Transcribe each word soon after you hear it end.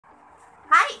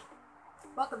Hi!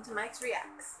 Welcome to Mike's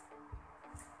Reacts.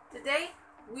 Today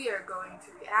we are going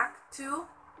to react to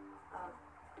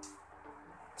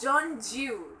Jeon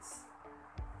Jiwoo's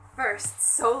first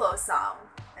solo song,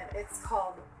 and it's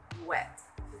called Wet.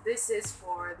 This is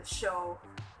for the show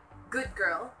Good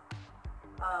Girl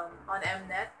on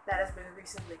Mnet that has been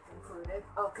recently concluded.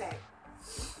 Okay.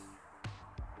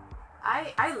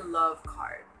 I love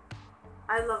KARD.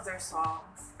 I love their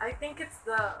songs. I think it's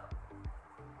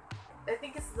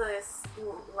this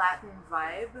Latin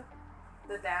vibe,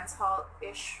 the dance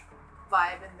hall-ish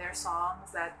vibe in their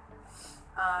songs that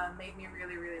made me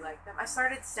really like them. I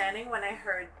started standing when I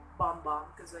heard Bomb Bomb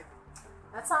because like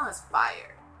that song is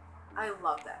fire. I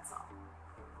love that song.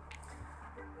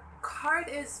 KARD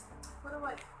is how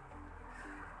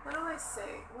do I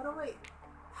say?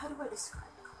 How do I describe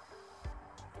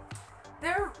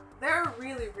KARD? They're a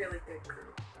really good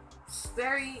group.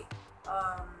 Very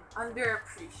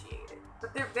underappreciated,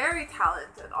 but they're very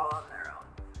talented all on their own.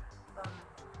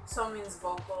 Somin's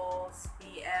vocals,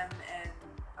 BM, and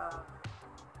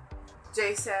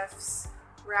Jseph's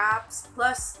raps,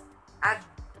 plus add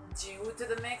Jiwoo to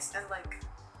the mix, and like,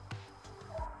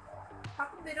 how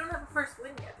come they don't have a first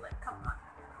win yet? Like, come on.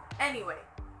 Anyway,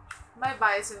 my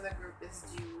bias in the group is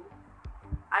Jiwoo.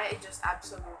 I just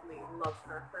absolutely love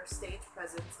her. Her stage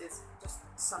presence is just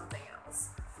something else.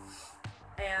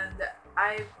 And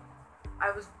I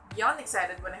was beyond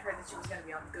excited when I heard that she was going to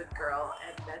be on Good Girl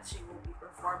and that she will be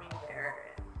performing there.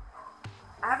 And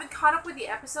I haven't caught up with the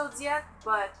episodes yet,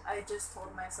 but I just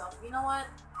told myself, you know what?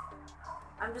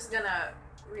 I'm just gonna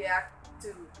react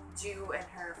to Jiwoo and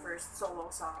her first solo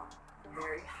song. I'm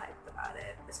very hyped about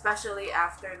it, especially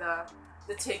after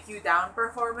the Take You Down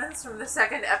performance from the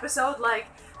second episode. Like,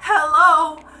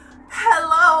 hello!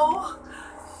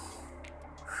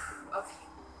 Okay.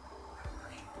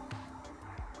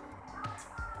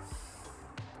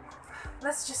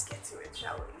 Let's just get to it,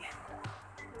 shall we?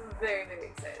 I'm very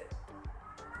excited.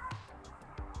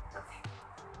 Okay.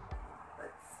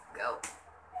 Let's go.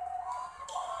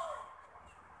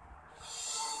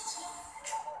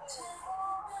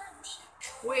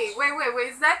 Wait,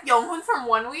 is that Younghoon from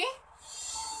One Week?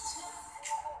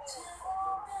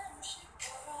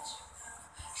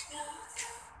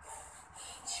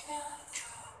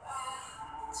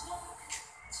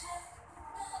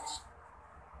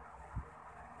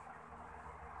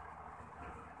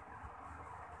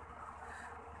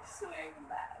 She's wearing a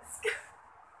mask.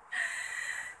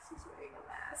 She's wearing a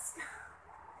mask.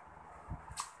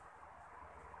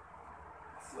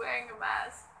 She's wearing a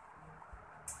mask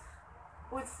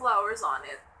with flowers on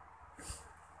it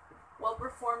while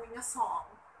performing a song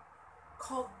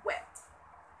called Wet.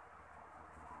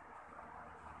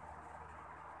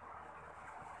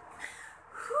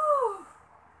 Whew.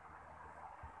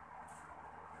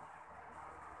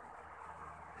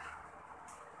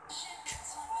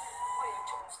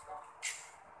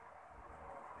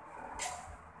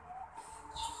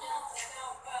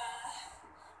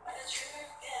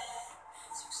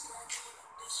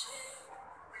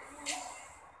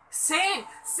 Same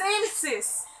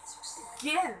sis.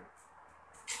 Again.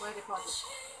 Why did they pause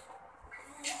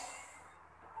it?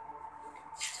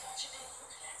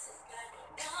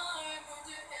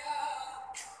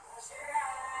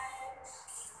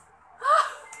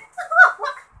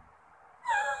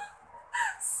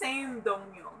 Same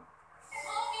Dongmyeon.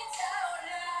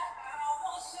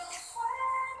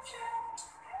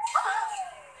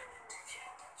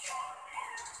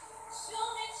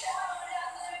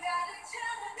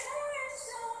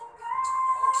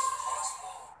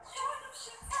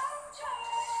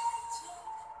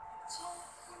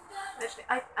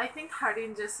 I think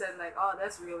Harin just said like, oh,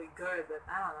 that's really good, but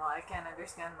I don't know, I can't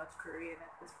understand much Korean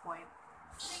at this point.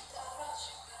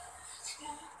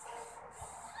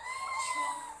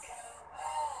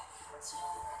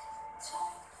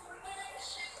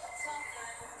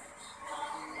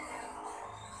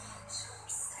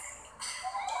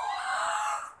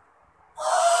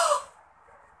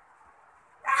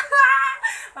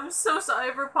 I'm so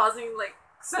sorry for pausing like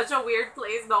such a weird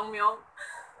place, Dongmyeon.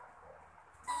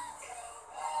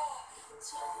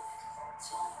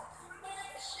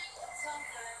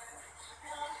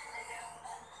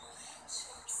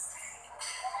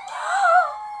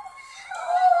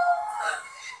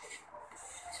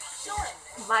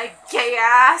 My gay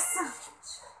ass.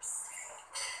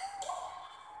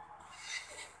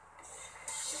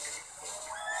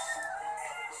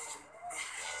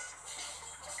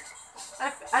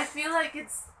 I feel like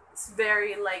it's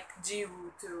very like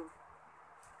Jiwoo to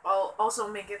also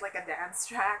make it like a dance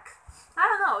track. I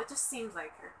don't know, it just seems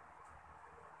like her.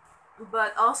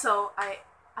 But also,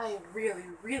 I really,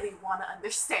 really want to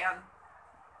understand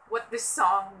what this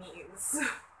song means.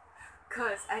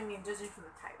 Because, I mean, judging from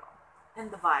the title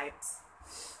and the vibes,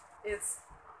 it's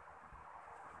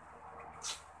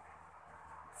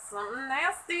something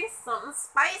nasty, something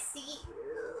spicy.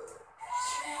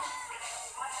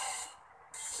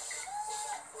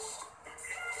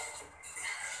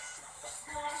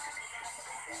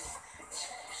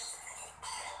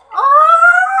 Oh!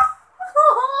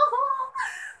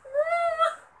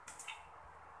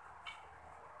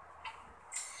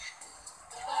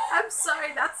 I'm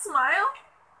sorry, that smile?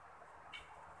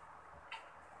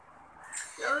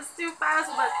 That was too fast,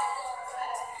 but...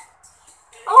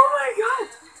 Oh my god!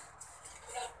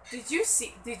 Did you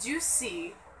see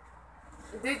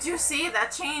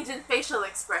that change in facial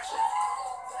expression?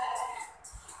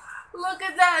 Look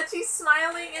at that, she's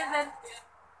smiling and then...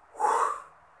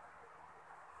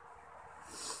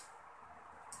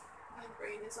 My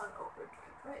brain is on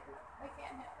overdrive right now. I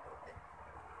can't handle it.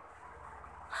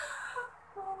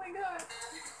 Oh my god.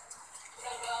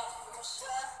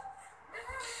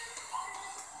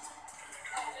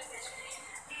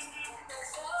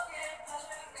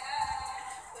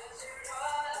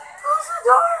 Close the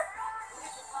door!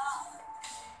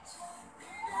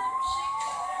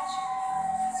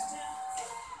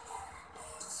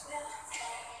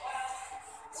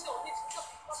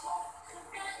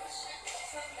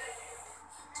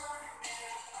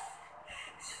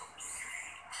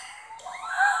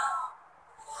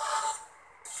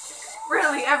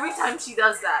 Really, every time she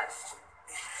does that.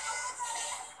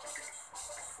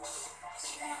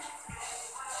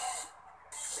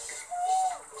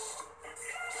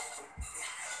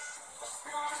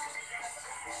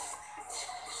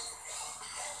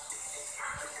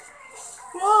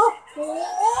 Whoa! Whoa!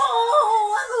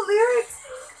 What are the lyrics?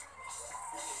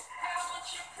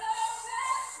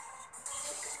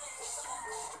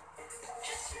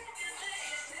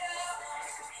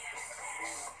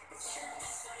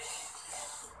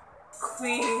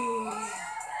 Queen.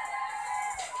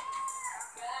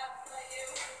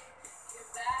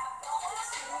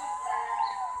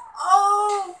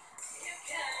 Oh!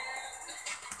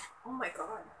 Oh my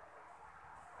god.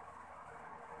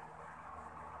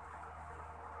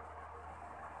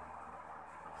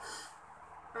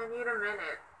 I need a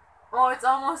minute. Oh, it's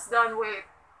almost done. Wait.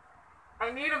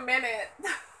 I need a minute.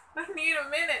 I need a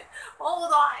minute.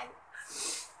 Hold on.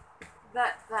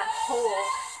 That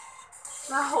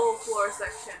whole floor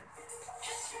section.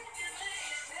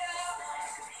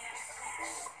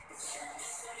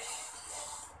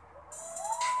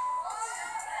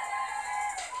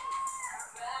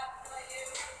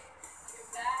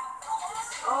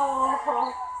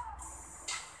 Oh.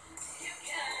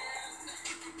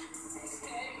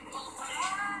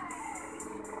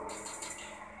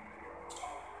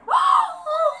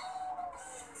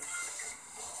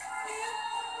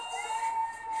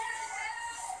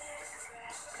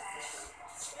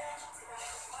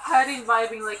 Hiding,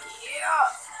 vibing, like, yeah.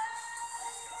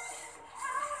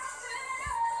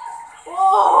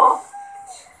 Oh.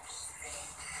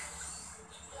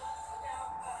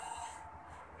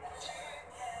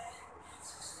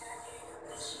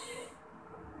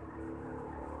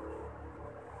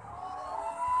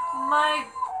 My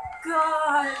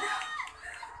god.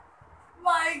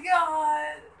 My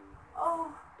god.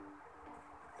 Oh.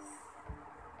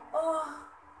 Oh.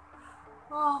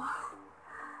 Oh.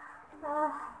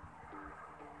 Oh.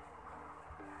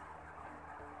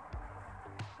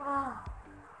 Oh.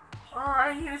 Oh,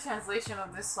 I need a translation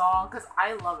of this song because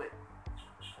I love it.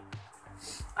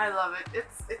 I love it.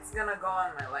 It's gonna go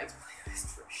on my likes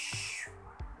playlist for sure.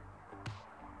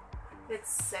 It's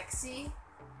sexy,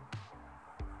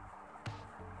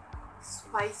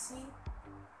 spicy,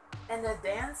 and a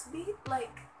dance beat.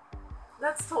 Like,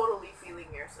 that's totally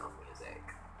feeling yourself music.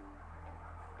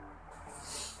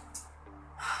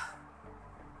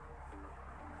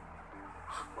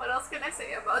 What else can I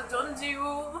say about Jeon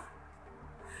Jiwoo?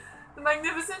 The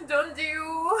magnificent Jeon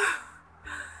Jiwoo.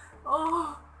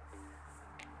 Oh.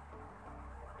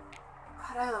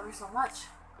 God, I love her so much.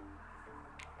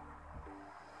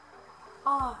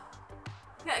 Oh.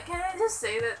 Yeah, can I just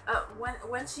say that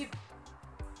when she...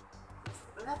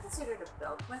 Not considered a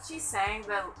belt. When she sang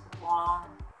the long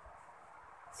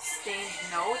sustained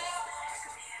note...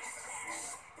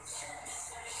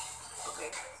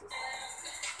 Okay.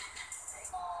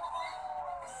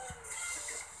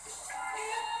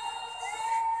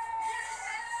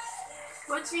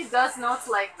 When she does notes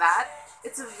like that,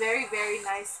 it's a very, very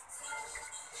nice...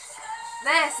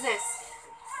 This!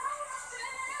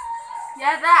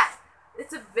 Yeah, that!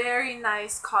 It's a very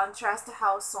nice contrast to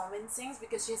how Somin sings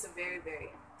because she has a very,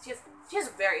 very she has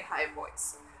a very high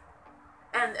voice.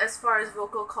 And as far as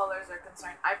vocal colors are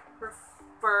concerned, I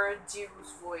prefer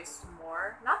Jiwoo's voice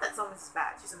more. Not that Sungmin's is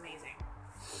bad, she's amazing.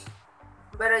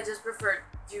 But I just prefer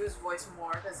Jiwoo's voice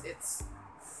more because it's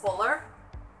fuller.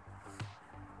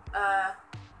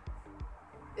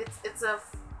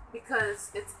 Because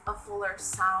it's a fuller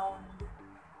sound,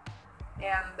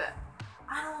 and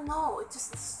I don't know, it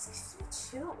just gives me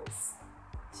chills.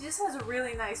 She just has a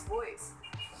really nice voice.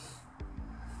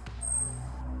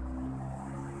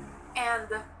 And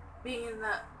being in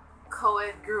the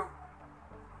co-ed group,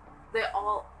 they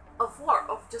all,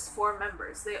 of just 4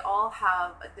 members, they all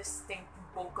have a distinct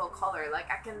vocal color. Like,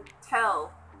 I can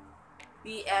tell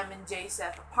BM and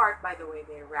JSF apart by the way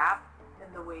they rap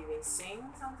and the way they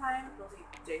sing sometimes. Mostly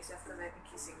JSF because I think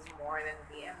he sings more than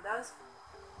BM does.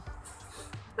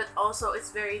 But also, it's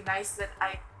very nice that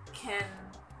I can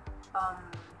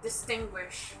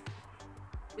distinguish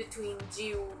between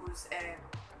Jiwoo's and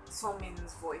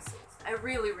Somin's voices. I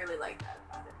really, really like that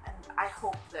about it, and I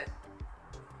hope that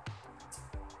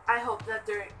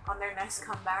on their next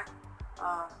comeback,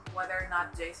 whether or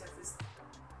not JSF is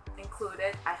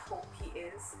included, I hope he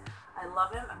is. I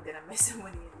love him. I'm gonna miss him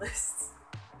when he enlists.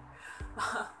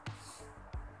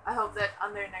 I hope that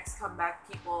on their next comeback,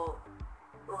 people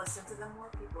listen to them more,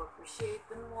 people appreciate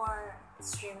them more,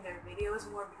 stream their videos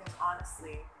more, because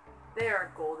honestly, they are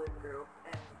a golden group,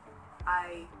 and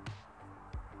I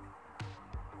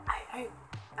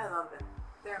love them.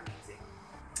 They're amazing.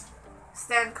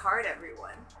 Stan KARD,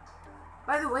 everyone.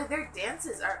 By the way, their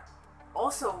dances are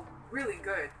also really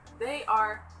good. They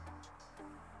are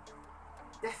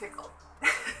difficult.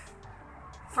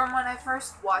 From when I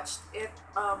first watched it,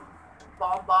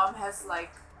 Bomb Bomb has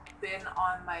like been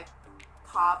on my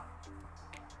top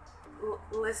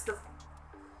list of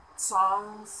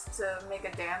songs to make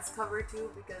a dance cover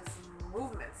to, because the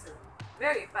movements are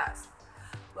very fast,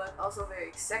 but also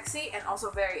very sexy and also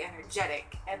very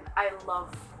energetic, and I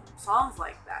love songs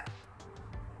like that.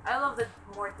 I love the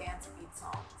more dance beat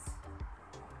songs.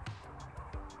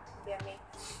 Get me?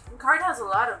 And KARD has a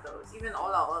lot of those, even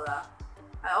Ola Ola.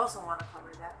 I also want to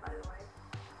cover that, by the way.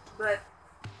 But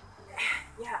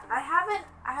yeah, I haven't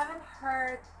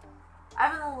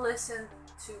listened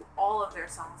to all of their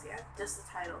songs yet, just the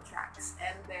title tracks,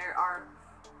 and there are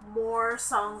more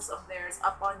songs of theirs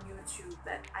up on YouTube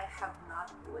that I have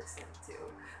not listened to.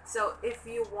 So if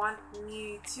you want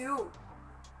me to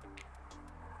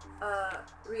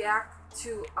react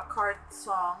to a KARD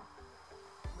song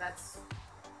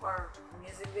or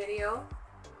music video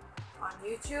on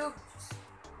YouTube, just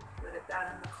put it down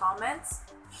in the comments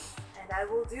and I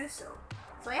will do so.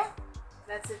 So yeah,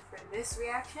 that's it for this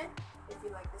reaction. If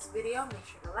you like this video, make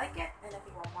sure to like it, and if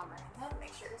you want more content,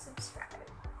 make sure to subscribe.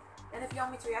 And if you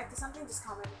want me to react to something, just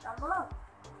comment it down below.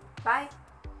 Bye!